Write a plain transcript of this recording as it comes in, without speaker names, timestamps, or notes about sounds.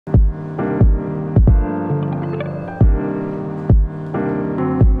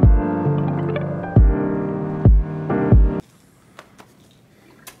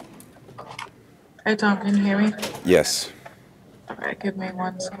Hi, Tom, can you hear me? Yes. All right, give me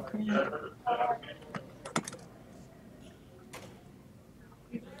 1 second.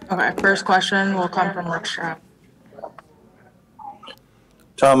 Okay, first question will come from Rick Stroud.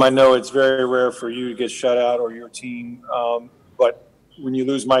 Tom, I know it's very rare for you to get shut out or your team, but when you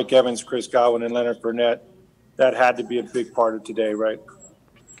lose Mike Evans, Chris Godwin, and Leonard Fournette, that had to be a big part of today, right?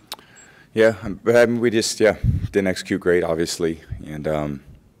 Yeah, but I mean, we just didn't execute great, obviously, and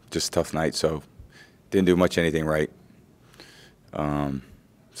just a tough night. So didn't do much anything right.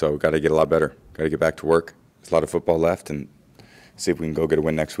 So got to get a lot better. Got to get back to work. There's a lot of football left, and see if we can go get a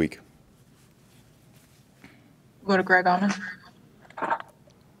win next week. Go to Greg Allen.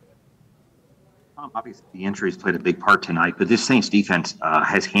 Obviously, the injuries played a big part tonight, but this Saints defense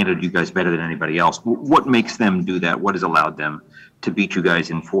has handled you guys better than anybody else. What makes them do that? What has allowed them to beat you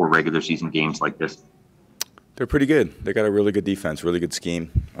guys in 4 regular season games like this? They're pretty good. They got a really good defense, really good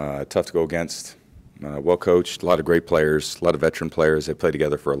scheme, tough to go against, well coached, a lot of great players, a lot of veteran players. They played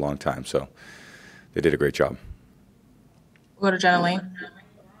together for a long time, so they did a great job. Go to Jenna Lane.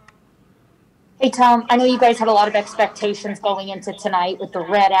 Hey, Tom, I know you guys had a lot of expectations going into tonight with the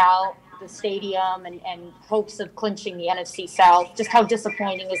red out, the stadium, and hopes of clinching the NFC South. Just how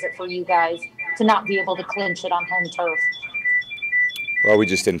disappointing is it for you guys to not be able to clinch it on home turf? Well, we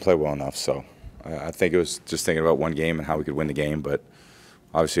just didn't play well enough, so I think it was just thinking about one game and how we could win the game, but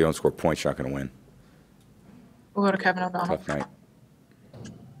obviously you don't score points, you're not going to win. We'll go to Kevin O'Donnell. Tough night.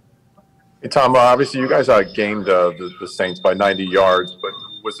 Hey, Tom, obviously you guys gamed the Saints by 90 yards, but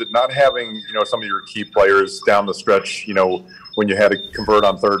was it not having, some of your key players down the stretch, when you had to convert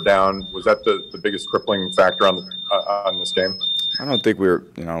on 3rd down? Was that the biggest crippling factor on this game? I don't think we were,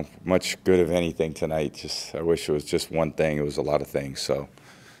 much good of anything tonight. Just I wish it was just one thing. It was a lot of things. So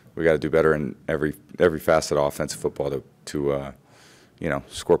we got to do better in every facet of offensive football to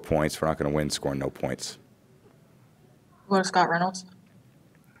score points. We're not going to win scoring no points. Go to Scott Reynolds.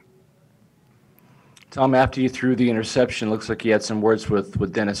 Tom, after you threw the interception, looks like you had some words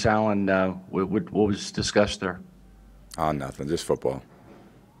with Dennis Allen. What was discussed there? Oh, nothing. Just football.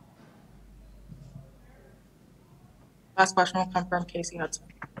 Last question will come from Casey Hudson.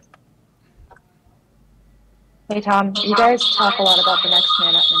 Hey, Tom, you guys talk a lot about the next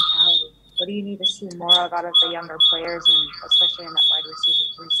man up mentality. What do you need to see more of out of the younger players, and especially in that wide receiver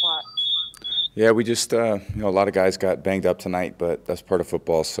 3 slot? Yeah, we just, a lot of guys got banged up tonight, but that's part of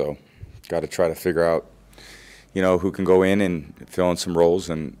football, so got to try to figure out, who can go in and fill in some roles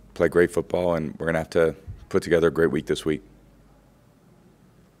and play great football, and we're going to have to put together a great week this week.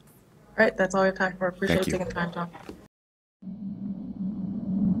 All right, that's all we have time for. Appreciate you Thank you. taking the time, Tom.